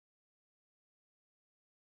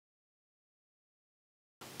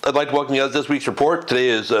I'd like to welcome you guys to this week's report. Today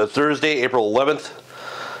is Thursday, April 11th.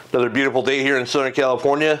 Another beautiful day here in Southern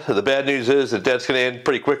California. The bad news is that that's going to end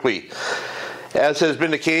pretty quickly. As has been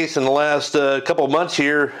the case in the last couple of months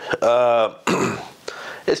here,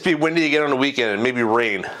 it's been windy again on the weekend and maybe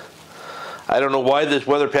rain. I don't know why this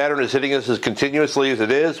weather pattern is hitting us as continuously as it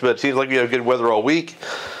is, but it seems like we have good weather all week,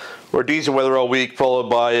 or decent weather all week, followed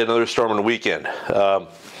by another storm on the weekend. I'm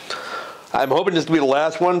hoping this will be the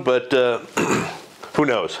last one, but who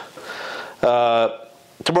knows.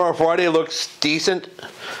 Tomorrow, Friday, looks decent,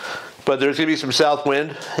 but there's going to be some south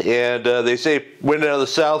wind, and they say wind out of the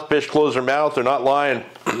south, fish close their mouth. They're not lying.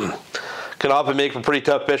 Can often make for pretty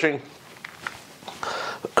tough fishing.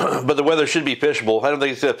 But the weather should be fishable. I don't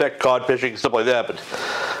think it's going to affect cod fishing, stuff like that, but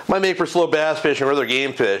might make for slow bass fishing or other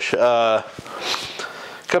game fish.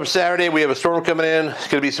 Come Saturday, we have a storm coming in. It's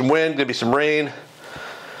going to be some wind, going to be some rain.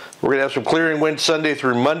 We're going to have some clearing wind Sunday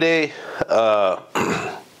through Monday.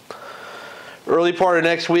 Early part of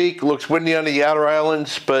next week looks windy on the outer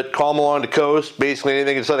islands, but calm along the coast. Basically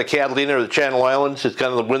anything inside of Catalina or the Channel Islands is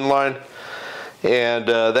kind of the wind line. And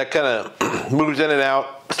that kind of moves in and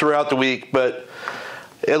out throughout the week, but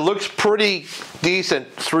it looks pretty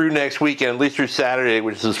decent through next weekend, at least through Saturday,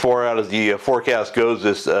 which is as far out as the forecast goes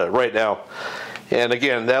this right now. And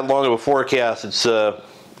again, that long of a forecast, it's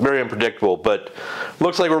very unpredictable, but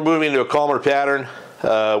looks like we're moving into a calmer pattern.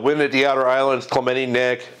 Wind at the outer islands, Clemente,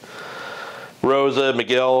 Nick, Rosa,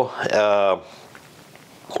 Miguel,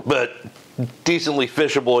 but decently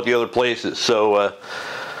fishable at the other places. So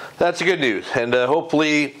that's the good news, and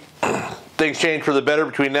hopefully things change for the better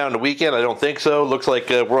between now and the weekend. I don't think so. Looks like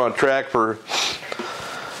we're on track for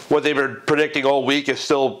what they've been predicting all week is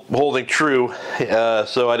still holding true.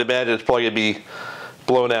 So I'd imagine it's probably going to be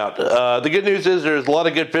blown out. The good news is there's a lot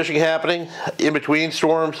of good fishing happening in between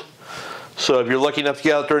storms. So if you're lucky enough to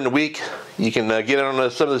get out during the week, you can get on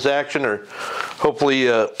some of this action, or hopefully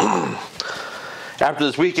after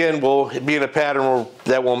this weekend we'll be in a pattern where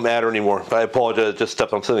that won't matter anymore. I apologize, I just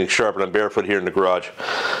stepped on something sharp and I'm barefoot here in the garage.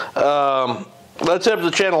 Let's head to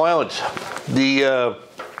the Channel Islands. The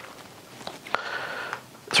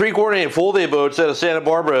 3-coordinate full day boats out of Santa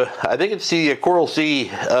Barbara, I think it's the Coral Sea,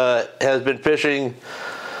 has been fishing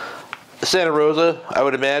Santa Rosa, I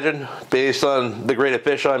would imagine, based on the grade of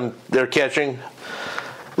fish they're catching.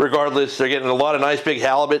 Regardless, they're getting a lot of nice big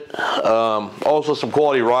halibut, also some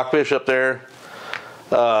quality rockfish up there.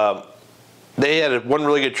 They had one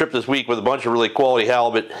really good trip this week with a bunch of really quality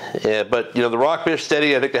halibut, but you know, the rockfish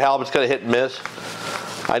steady. I think the halibut's kind of hit and miss.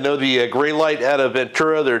 I know the gray light out of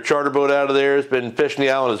Ventura, their charter boat out of there, has been fishing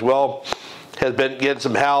the island as well. Has been getting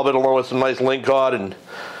some halibut along with some nice lingcod and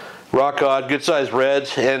rock cod, good sized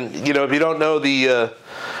reds. And you know, if you don't know,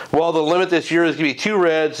 well, the limit this year is going to be 2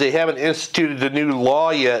 reds. They haven't instituted the new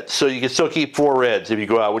law yet, so you can still keep 4 reds if you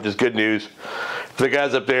go out, which is good news for the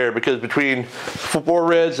guys up there, because between 4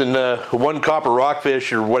 reds and 1 copper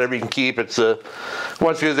rockfish or whatever you can keep, it's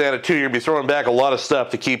once it goes down to 2, you're going to be throwing back a lot of stuff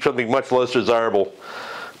to keep something much less desirable.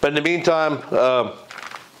 But in the meantime,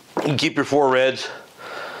 you can keep your 4 reds.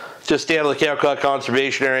 Just stay out of the Cowcott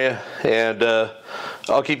Conservation Area, and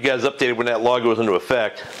I'll keep you guys updated when that law goes into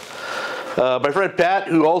effect. My friend Pat,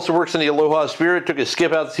 who also works in the Aloha Spirit, took a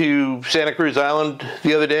skip out to Santa Cruz Island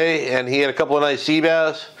the other day, and he had a couple of nice sea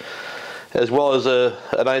bass, as well as a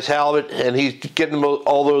nice halibut, and he's getting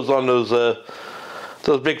all those on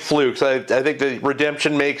those big flukes. I think the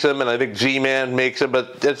Redemption makes them, and I think Z-Man makes them,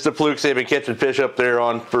 but it's the flukes they've been catching fish up there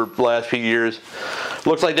on for the last few years.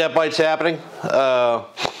 Looks like that bite's happening.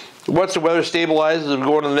 Once the weather stabilizes and we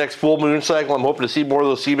go into the next full moon cycle, I'm hoping to see more of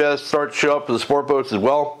those sea bass start to show up for the sport boats as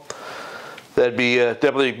well. That'd be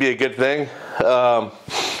definitely be a good thing. But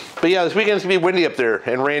yeah, this weekend's gonna be windy up there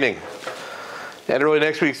and raining, and early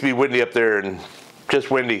next week's gonna be windy up there and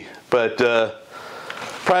just windy. But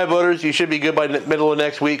private boaters, you should be good by the middle of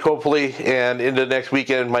next week, hopefully, and into next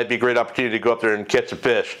weekend might be a great opportunity to go up there and catch some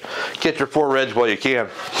fish. Catch your 4 reds while you can.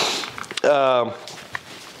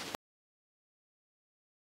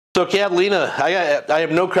 So Catalina, I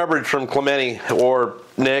have no coverage from Clemente or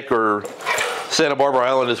Nick or Santa Barbara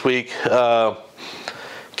Island this week.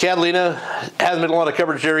 Catalina hasn't been a lot of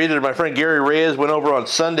coverage there either. My friend Gary Reyes went over on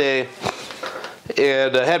Sunday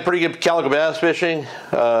and had pretty good calico bass fishing.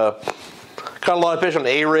 Caught a lot of fish on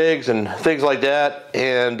A-rigs and things like that,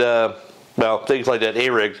 and well, things like that,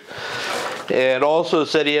 A-rigs. And also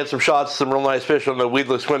said he had some shots, some real nice fish on the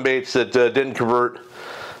weedless swim baits that didn't convert.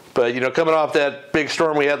 But you know, coming off that big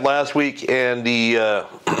storm we had last week and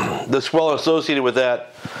the swell associated with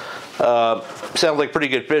that, sounds like pretty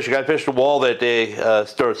good fish. I fished a wall that day,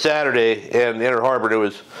 Saturday, in Inner Harbor, and it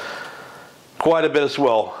was quite a bit of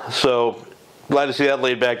swell. So glad to see that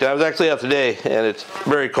laid back down. I was actually out today, and it's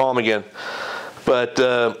very calm again. But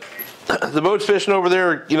the boat's fishing over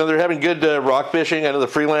there. You know, they're having good rock fishing. I know the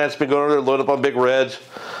freelance been going over there, loading up on big reds.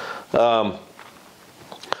 The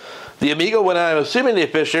Amigo went out. I'm assuming they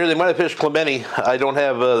fished there. They might have fished Clemente. I don't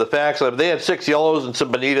have the facts. They had 6 yellows and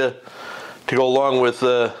some bonita to go along with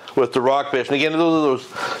the rockfish. And again, those are those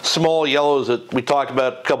small yellows that we talked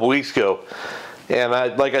about a couple weeks ago. And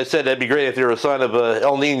like I said, that'd be great if they were a sign of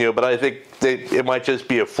El Nino, but I think it might just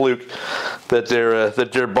be a fluke that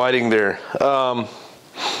they're biting there. So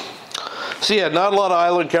yeah, not a lot of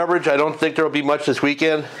island coverage. I don't think there will be much this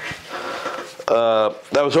weekend. I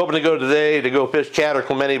was hoping to go today to go fish Cat or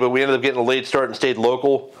Clemente, but we ended up getting a late start and stayed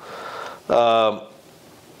local. Before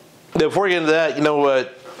we get into that, you know,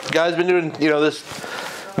 guys been doing, you know, this,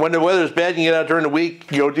 when the weather's bad, you can get out during the week,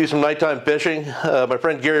 you go do some nighttime fishing. My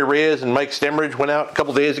friend Gary Reyes and Mike Stemridge went out a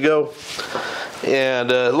couple days ago, and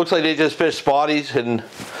it looks like they just fished spotties in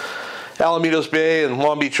Alamitos Bay and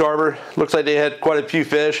Long Beach Harbor. Looks like they had quite a few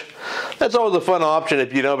fish. That's always a fun option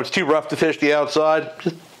if, you know, if it's too rough to fish the outside.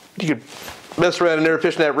 You could mess around in there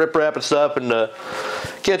fishing that riprap and stuff, and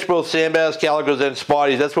catch both sand bass, calicos, and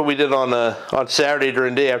spotties. That's what we did on Saturday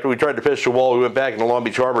during the day. After we tried to fish the wall, we went back into Long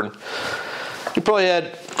Beach Harbor, and we probably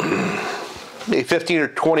had maybe 15 or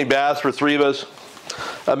 20 bass for 3 of us.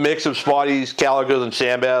 A mix of spotties, calicos, and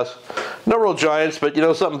sand bass. No real giants, but you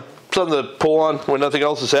know, something to pull on when nothing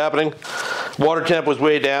else is happening. Water temp was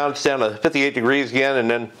way down. It's down to 58 degrees again, and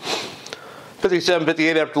then 57,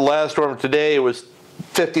 58 after the last storm. Today it was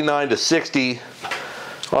 59 to 60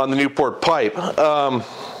 on the Newport Pipe.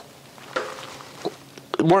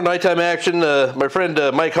 More nighttime action. My friend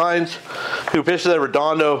Mike Hines, who fishes at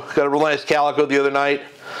Redondo, got a real nice calico the other night.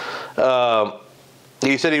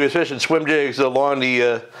 He said he was fishing swim jigs along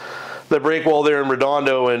the breakwall there in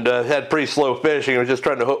Redondo, and had pretty slow fishing. He was just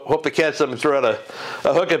trying to hope to catch something, throw out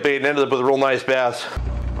a hookup bait, and ended up with a real nice bass.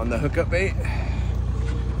 On the hookup bait?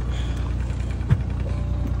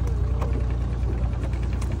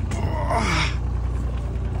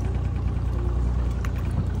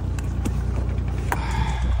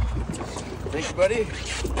 Thank you, buddy.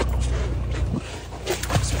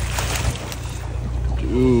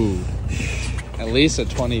 Dude, at least a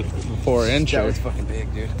 24-incher. That was fucking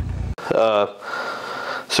big, dude.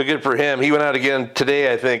 So good for him. He went out again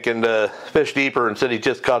today, I think, and fished deeper, and said he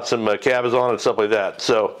just caught some cabezon and stuff like that.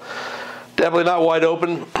 So definitely not wide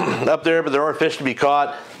open up there, but there are fish to be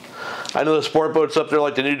caught. I know the sport boats up there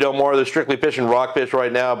like the New Del Mar, they're strictly fishing rockfish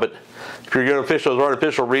right now, but if you're going to fish those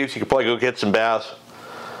artificial reefs, you could probably go get some bass.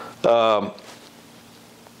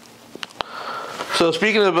 So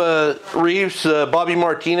speaking of reefs, Bobby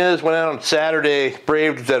Martinez went out on Saturday,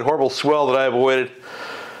 braved that horrible swell that I avoided.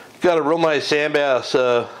 Got a real nice sand bass,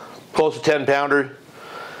 close to 10-pounder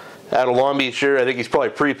out of Long Beach here. I think he's probably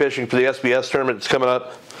pre-fishing for the SBS tournament that's coming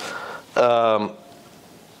up.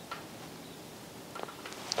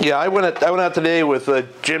 Yeah, I went out today with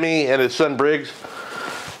Jimmy and his son Briggs,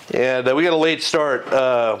 and we got a late start.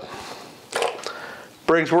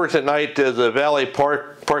 Briggs works at night as a valet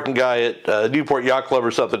parking guy at Newport Yacht Club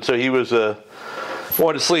or something, so he was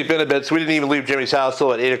wanted to sleep in a bit, so we didn't even leave Jimmy's house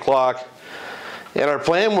till at 8 o'clock. And our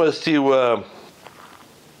plan was to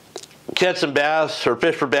catch some bass or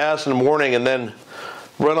fish for bass in the morning, and then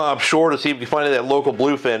run offshore to see if we could find that local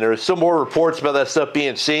bluefin. There's some more reports about that stuff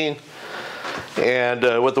being seen. And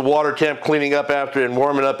with the water temp cleaning up after and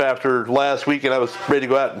warming up after last weekend, I was ready to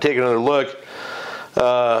go out and take another look.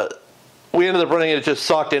 We ended up running into just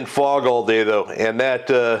socked in fog all day though, and that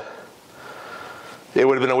it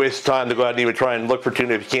would have been a waste of time to go out and even try and look for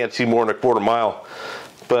tuna if you can't see more than a quarter mile.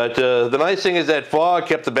 But the nice thing is that fog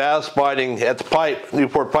kept the bass biting at the pipe,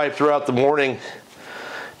 Newport Pipe, throughout the morning.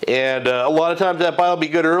 And a lot of times that bite will be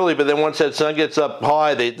good early, but then once that sun gets up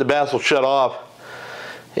high, the bass will shut off.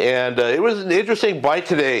 And it was an interesting bite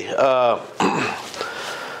today. A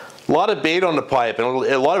lot of bait on the pipe, and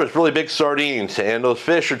a lot of it's really big sardines, and those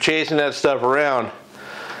fish are chasing that stuff around.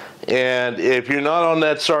 And if you're not on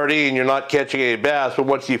that sardine, you're not catching any bass, but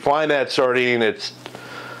once you find that sardine, it's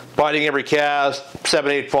biting every cast,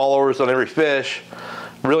 7-8 followers on every fish.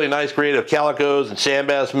 Really nice grade of calicos and sand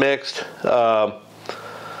bass mixed.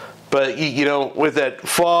 But you know, with that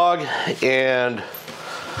fog and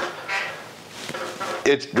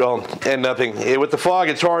with the fog,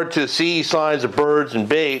 it's hard to see signs of birds and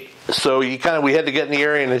bait. So we had to get in the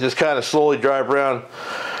area and just kind of slowly drive around,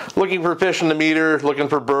 looking for fish in the meter, looking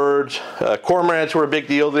for birds. Cormorants were a big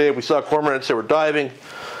deal today. We saw cormorants that were diving.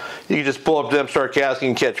 You could just pull up to them, start casting,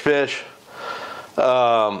 and catch fish.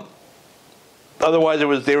 Otherwise,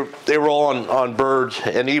 they were all on birds,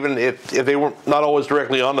 and even if they were not always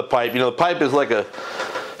directly on the pipe, the pipe is like a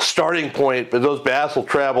starting point, but those bass will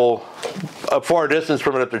travel a far distance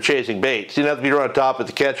from it if they're chasing bait. So you don't have to be right on top of it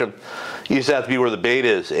to catch them. You just have to be where the bait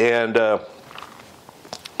is. And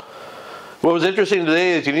what was interesting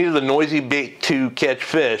today is you needed a noisy bait to catch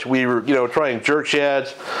fish. We were, trying jerk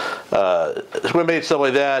shads, swim baits, stuff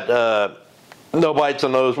like that. No bites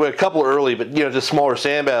on those. We had a couple early, but just smaller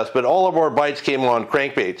sand bass. But all of our bites came on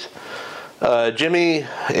crankbaits. Jimmy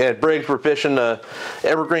and Briggs were fishing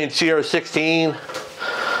Evergreen CR16.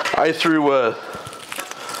 I threw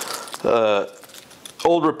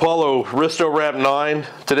old Rapallo Risto Wrap 9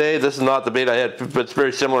 today. This is not the bait I had, but it's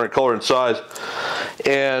very similar in color and size.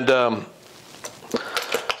 And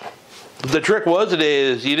the trick was today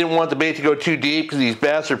is you didn't want the bait to go too deep because these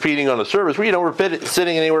bass are feeding on the surface. We're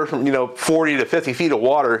sitting anywhere from 40 to 50 feet of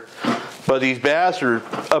water, but these bass are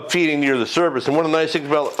up feeding near the surface. And one of the nice things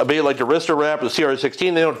about a bait like the Risto Wrap or the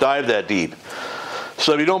CR16, they don't dive that deep.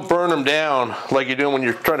 So if you don't burn them down like you're doing when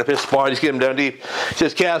you're trying to fish spot, you just get them down deep.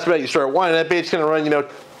 Just cast them out, you start winding. That bait's going to run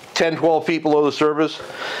 10, 12 feet below the surface,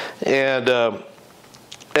 and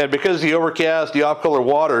because of the overcast, the off-color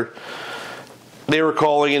water, they were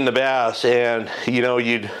calling in the bass, and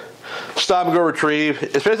you'd stop and go retrieve,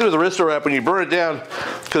 especially with the Risto Wrap. When you burn it down,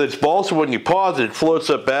 because it's balsa wood, when you pause it, it floats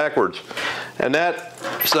up backwards, and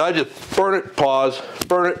so I just burn it, pause,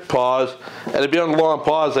 and it'd be on a long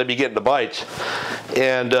pause, I'd be getting the bites.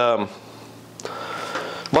 And a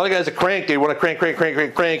lot of guys that crank, they want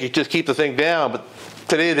to crank, you just keep the thing down, but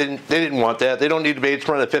today they didn't want that. They don't need the baits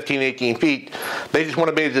running at 15, 18 feet. They just want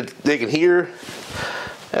a bait that they can hear,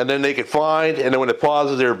 and then they can find, and then when it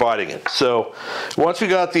pauses, they're biting it. So once we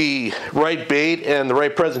got the right bait and the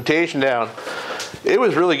right presentation down, it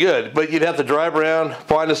was really good. But you'd have to drive around,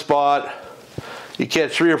 find a spot, you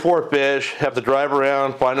catch 3 or 4 fish, have to drive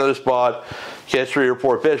around, find another spot, catch 3 or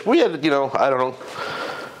 4 fish. We had, I don't know,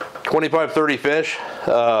 25, 30 fish,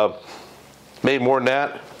 maybe more than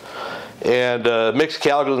that. And mixed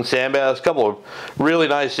calicos and sand bass, a couple of really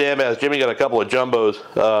nice sand bass. Jimmy got a couple of jumbos.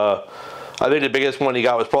 I think the biggest one he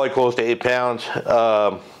got was probably close to 8 pounds.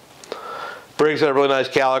 Briggs had a really nice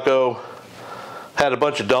calico. Had a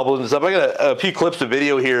bunch of doubles and stuff. I got a few clips of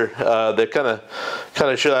video here that kind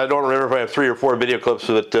of show. I don't remember if I have 3 or 4 video clips,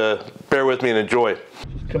 so that bear with me and enjoy.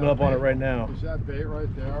 Coming up on it right now. Is that bait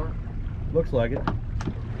right there? Looks like it.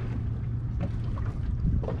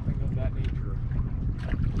 Something of that nature.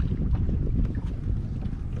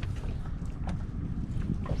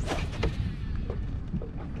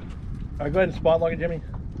 All right, go ahead and spot lock it, Jimmy.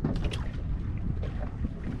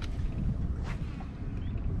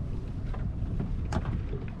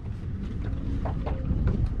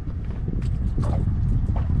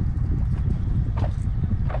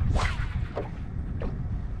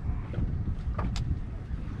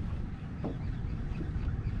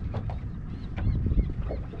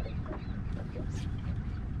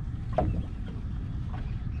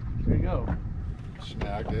 There you go.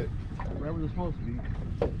 Snagged it. Wherever they're supposed to be.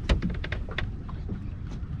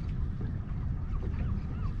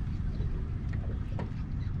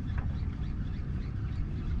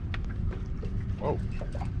 Whoa.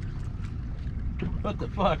 What the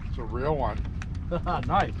fuck? It's a real one.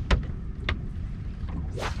 Nice.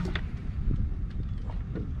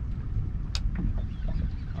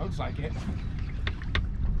 Looks like it.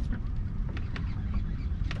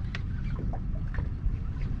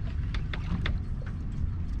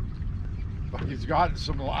 But he's got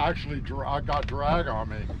some got drag on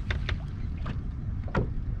me.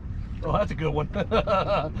 Oh, that's a good one.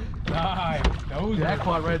 Nice.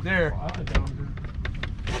 Jackpot right there.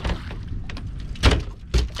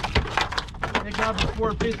 Thank God for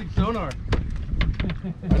forward facing sonar.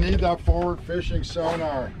 I need that forward fishing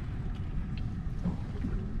sonar.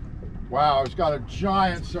 Wow, he's got a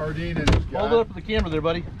giant sardine in his gut. Hold it up to the camera there,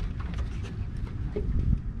 buddy.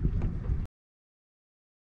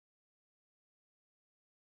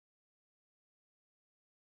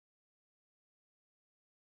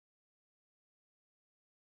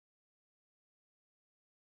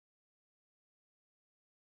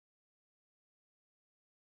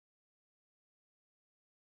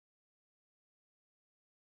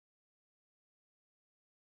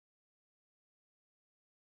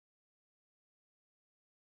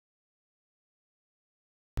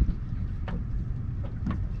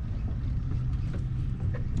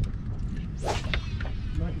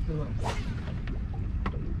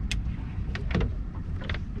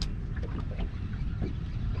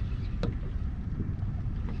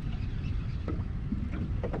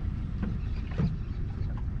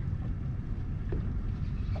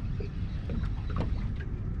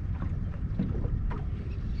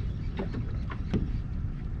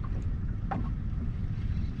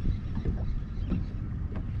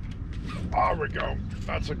 There we go.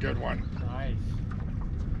 That's a good one. Nice.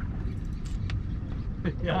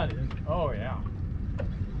 Yeah, it is. Oh, yeah.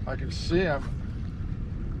 I can see him.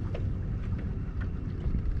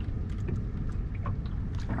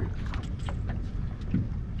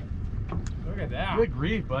 Look at that. Good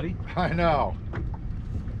grief, buddy. I know.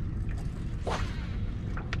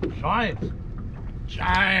 Giant.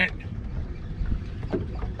 Giant.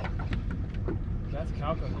 That's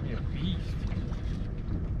Calco's gonna be a beast.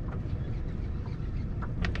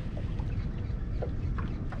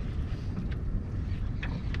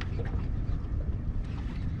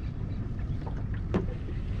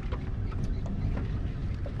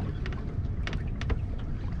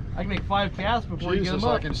 I can make 5 casts before you get Jesus,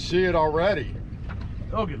 them up. I can see it already.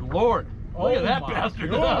 Oh, good lord. Look at that my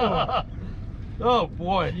bastard. God. Oh,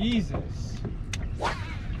 boy. Jesus.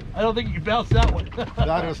 I don't think you can bounce that one.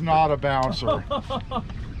 That is not a bouncer.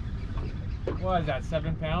 What is that,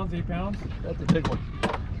 7 pounds, 8 pounds? That's a big one.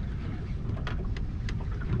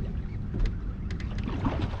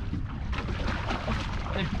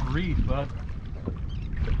 Good grief, bud.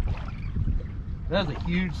 That's a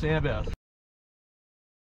huge sand bass.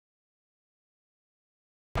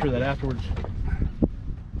 For that afterwards.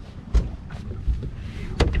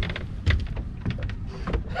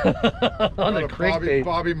 On the crankbait.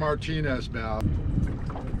 Bobby Martinez bass.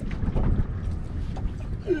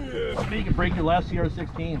 Maybe you can break your last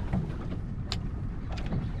CR16.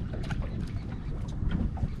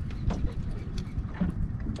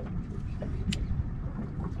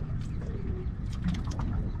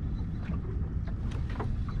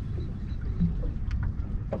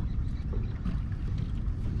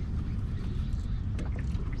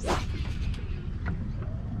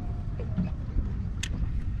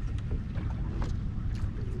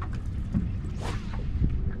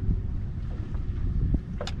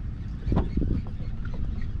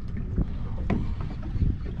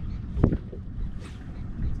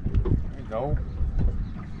 No.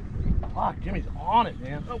 Fuck, Jimmy's on it,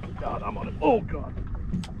 man. Oh god, I'm on it. Oh god.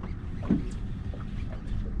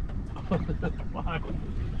 Fuck.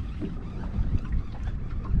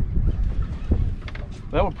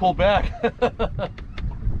 That would pull back.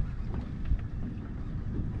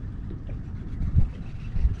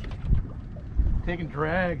 Taking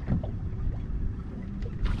drag.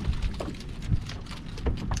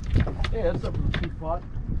 Yeah, that's up in the sweet spot.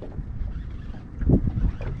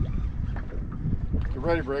 Get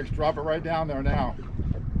ready, Briggs. Drop it right down there now.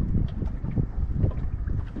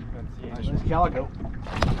 Let's see. Nice calico.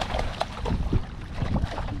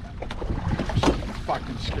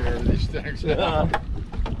 Fucking scared of these things. Oh,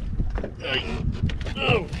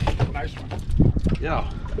 Nice one. yeah.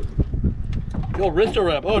 The old wristo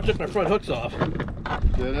wrap. Oh, it took my front hooks off.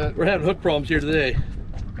 Did it? We're having hook problems here today.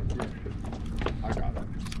 I got it.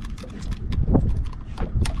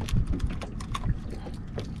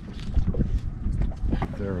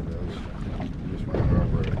 There it is. Just went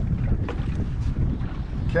over it.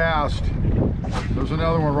 Cast. There's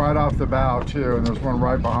another one right off the bow too, and there's one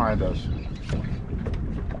right behind us.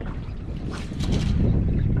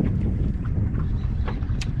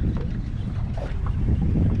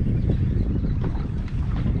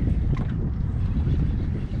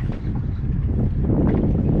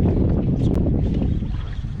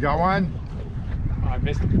 Got one? Oh, I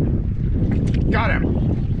missed him. Got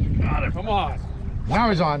him. Got him. Come on. Now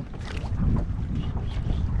he's on.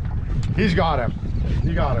 He's got him.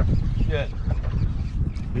 He got him. Good.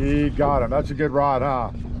 He got him. That's a good rod, huh?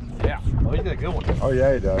 Yeah. Oh, he's got a good one. Oh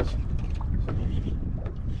yeah, he does.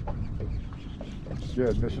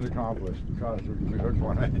 Good. Mission accomplished. Because we hooked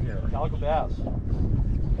one in here. Calico bass.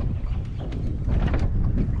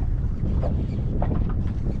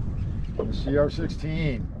 The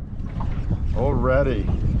CR16. Already.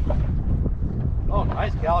 Oh,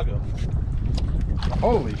 nice calico.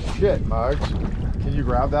 Holy shit, Muggs. Can you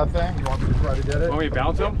grab that thing? You want me to try to get it? Want me to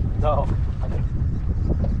bounce him? No.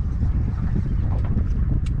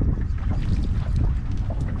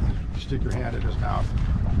 Stick your hand in his mouth.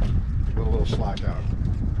 Get a little slack out.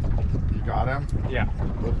 You got him? Yeah.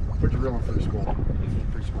 Put your reel in free spool.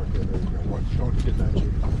 Free spool. There you go. Don't get that jig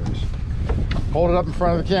in the face. Hold it up in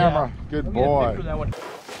front of the camera. Yeah. Good Let me get a boy. picture of that one.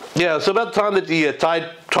 Yeah, so about the time that the tide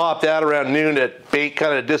topped out around noon, that bait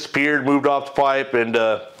kind of disappeared, moved off the pipe, and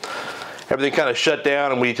everything kind of shut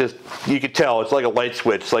down, and you could tell, it's like a light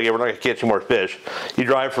switch. It's like, yeah, we're not going to catch any more fish. You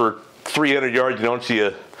drive for 300 yards, you don't see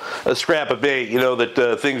a scrap of bait, you know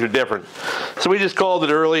that things are different. So we just called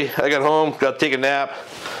it early. I got home, got to take a nap,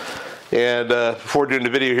 and before doing the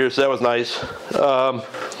video here, so that was nice.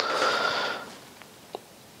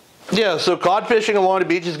 Yeah, so cod fishing along the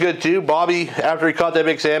beach is good too. Bobby, after he caught that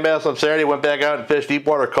big sand bass on Saturday, went back out and fished deep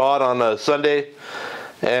water cod on Sunday,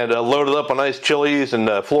 and loaded up on nice chilies and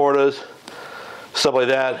Floridas, stuff like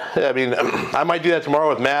that. I mean, I might do that tomorrow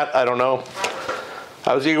with Matt. I don't know.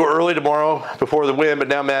 I was going to go early tomorrow before the wind, but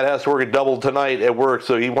now Matt has to work a double tonight at work,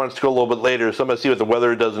 so he wants to go a little bit later. So I'm going to see what the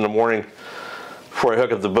weather does in the morning before I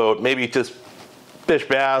hook up the boat. Maybe just fish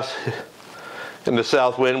bass in the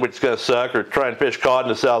south wind, which is going to suck, or try and fish cod in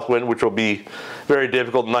the south wind, which will be very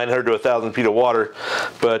difficult, 900 to 1,000 feet of water.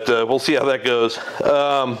 But we'll see how that goes.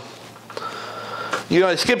 You know,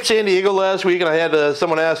 I skipped San Diego last week, and I had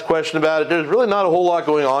someone ask a question about it. There's really not a whole lot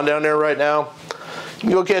going on down there right now. You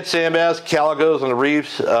can go catch sand bass, calicos on the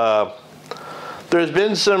reefs. There's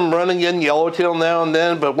been some running in yellowtail now and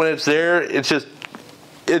then, but when it's there, it's just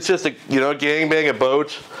a, you know, gangbang of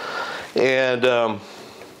boats. And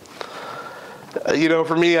you know,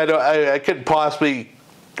 for me, I couldn't possibly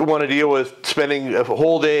want to deal with spending a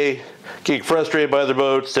whole day getting frustrated by other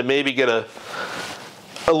boats to maybe get a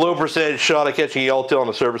low percentage shot at catching yellowtail on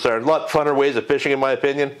the surface iron. A lot funner ways of fishing, in my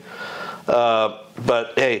opinion.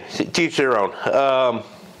 But hey, teach their own.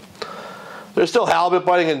 There's still halibut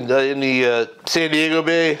biting in the San Diego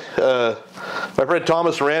Bay. My friend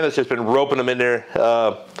Thomas Rand has just been roping them in there.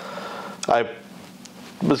 I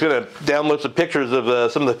was going to download some pictures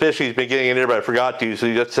of some of the fish he's been getting in there, but I forgot to, so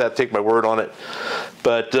you just have to take my word on it.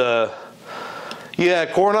 But yeah,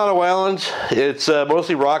 Coronado Islands, it's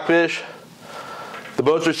mostly rockfish. The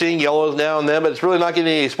boats are seeing yellows now and then, but it's really not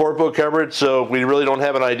getting any sport boat coverage, so we really don't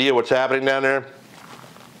have an idea what's happening down there.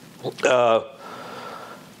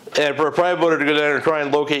 And for a private boater to go down there and try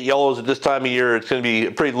and locate yellows at this time of year, it's going to be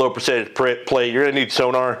a pretty low percentage play. You're going to need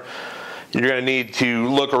sonar. You're going to need to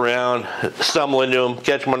look around, stumble into them,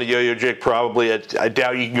 catch them on a yo-yo jig probably. I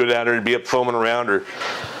doubt you can go down there and be up foaming around or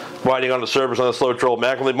riding on the surface on a slow troll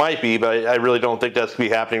mackerel. It might be, but I really don't think that's going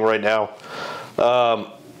to be happening right now.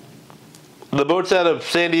 The boats out of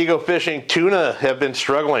San Diego fishing tuna have been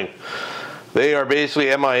struggling. They are basically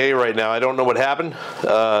MIA right now. I don't know what happened.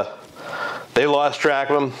 They lost track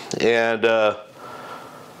of them, and I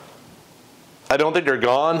don't think they're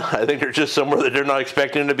gone. I think they're just somewhere that they're not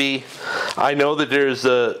expecting them to be. I know that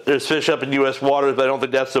there's fish up in U.S. waters, but I don't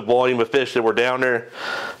think that's the volume of fish that were down there.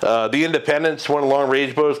 The Independence, one of the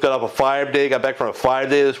long-range boats, got off a 5-day, got back from a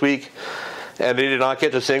 5-day this week, and they did not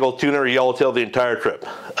catch a single tuna or yellowtail the entire trip.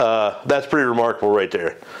 That's pretty remarkable right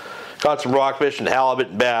there. Caught some rockfish and halibut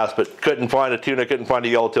and bass, but couldn't find a tuna, couldn't find a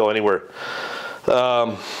yellowtail anywhere.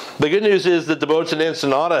 The good news is that the boats in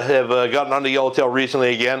Ensenada have gotten on the yellowtail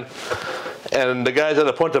recently again, and the guys out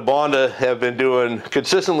of Punta Banda have been doing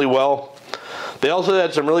consistently well. They also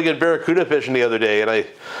had some really good barracuda fishing the other day, and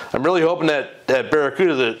I'm really hoping that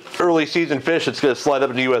barracuda is an early season fish that's going to slide up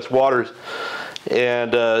into U.S. waters.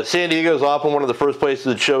 And San Diego is often one of the first places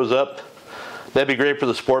that shows up. That'd be great for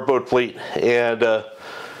the sport boat fleet. And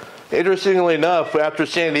interestingly enough, after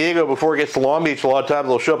San Diego, before it gets to Long Beach, a lot of times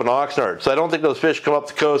they'll show up in Oxnard. So I don't think those fish come up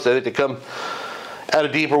the coast. I think they come out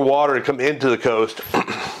of deeper water and come into the coast.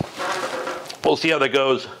 We'll see how that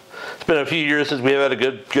goes. It's been a few years since we have had a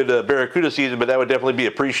good barracuda season, but that would definitely be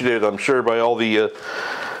appreciated, I'm sure, by all the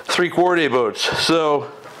 3-quarter-day boats.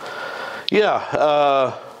 So,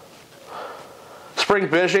 yeah, spring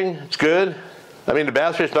fishing, it's good. I mean, the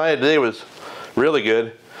bass fish night today was really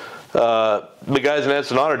good. The guys in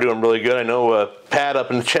Ensenada are doing really good. I know Pat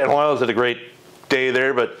up in the Channel Islands had a great day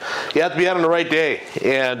there, but you have to be out on the right day,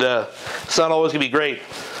 and it's not always going to be great.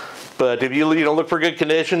 But if you look for good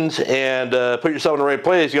conditions and put yourself in the right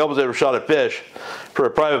place, you always have a shot at fish. For a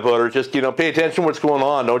private boater, just pay attention to what's going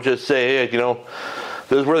on. Don't just say, hey, this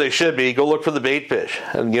is where they should be. Go look for the bait fish.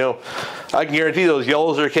 And I can guarantee those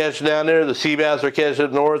yellows are catching down there, the sea bass are catching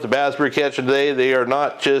up north, the bass we're catching today, they are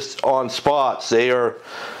not just on spots. They are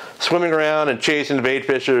swimming around and chasing the bait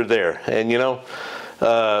fish that are there. And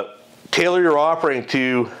tailor your offering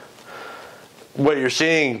to what you're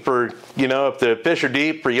seeing for, if the fish are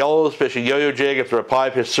deep, for yellows, fish a yo-yo jig. If they're a pie,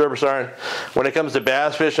 fish surface iron. When it comes to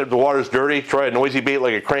bass fish, if the water's dirty, try a noisy bait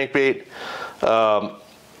like a crankbait.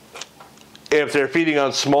 If they're feeding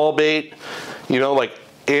on small bait, like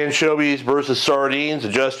anchovies versus sardines,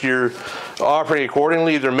 adjust your offering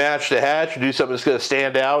accordingly. Either match the hatch or do something that's going to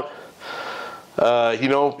stand out.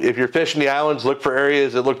 If you're fishing the islands, look for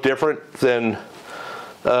areas that look different than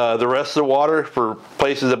the rest of the water, for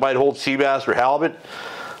places that might hold sea bass or halibut.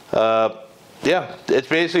 Yeah, it's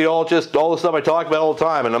basically all the stuff I talk about all the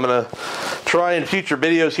time, and I'm going to try in future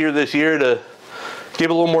videos here this year to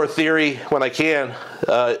give a little more theory when I can,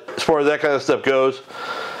 as far as that kind of stuff goes.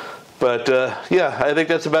 But yeah, I think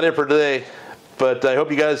that's about it for today. But I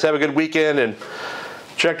hope you guys have a good weekend and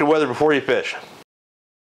Check the weather before you fish.